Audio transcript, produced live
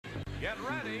Get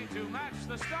ready to match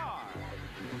the star.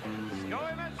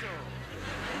 Scoey Mitchell,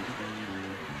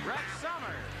 Rex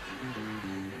Summers,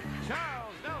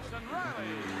 Charles Nelson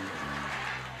Reilly,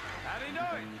 Patti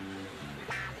Deutsch,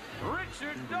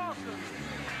 Richard Dawson,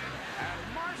 and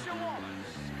Marcia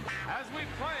Wallace as we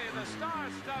play the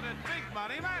star-studded big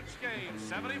money match game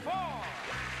 74.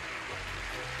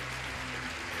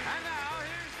 And now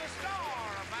here's the star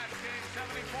of match game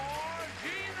 74,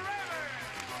 Gene Rayburn.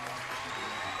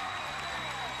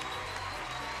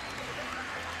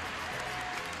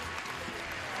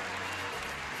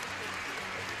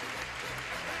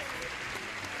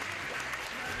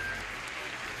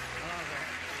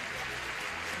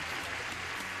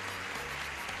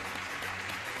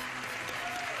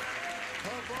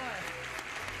 Oh, boy.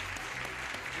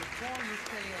 Before you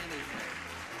say anything.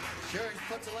 Sure, it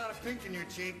puts a lot of pink in your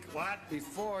cheek. What?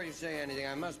 Before you say anything,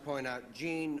 I must point out,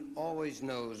 Gene always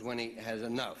knows when he has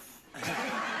enough. He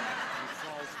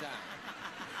falls down.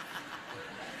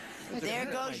 There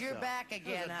goes your back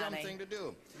again, That's a honey. dumb thing to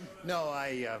do. No,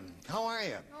 how are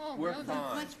you? Oh, We're well,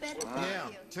 fine. much better,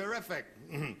 thank you. Terrific.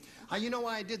 You know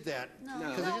why I did that? No.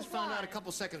 Because I No, just found out why? a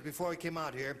couple seconds before we came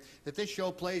out here that this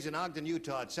show plays in Ogden,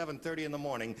 Utah at 7:30 in the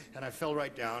morning, and I fell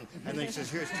right down, and then he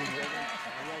says, here's Gene Rayburn.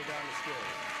 I rolled down the stairs.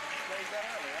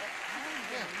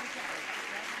 Yeah.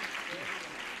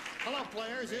 Hello,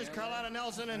 players. Here's Carlotta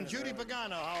Nelson and Judy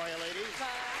Pagano. How are you, ladies?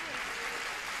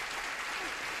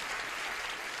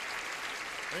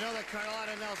 We know that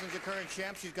Carlotta Nelson's the current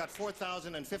champ. She's got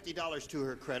 $4,050 to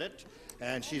her credit,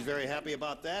 and she's very happy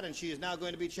about that, and she is now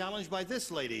going to be challenged by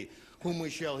this lady, whom we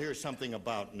shall hear something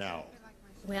about now.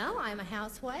 Well, I'm a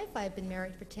housewife. I've been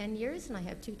married for 10 years, and I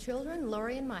have 2 children,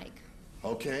 Lori and Mike.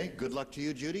 Okay, good luck to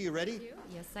you, Judy. You ready?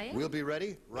 Yes, I am. We'll be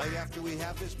ready right after we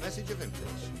have this message of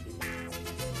interest.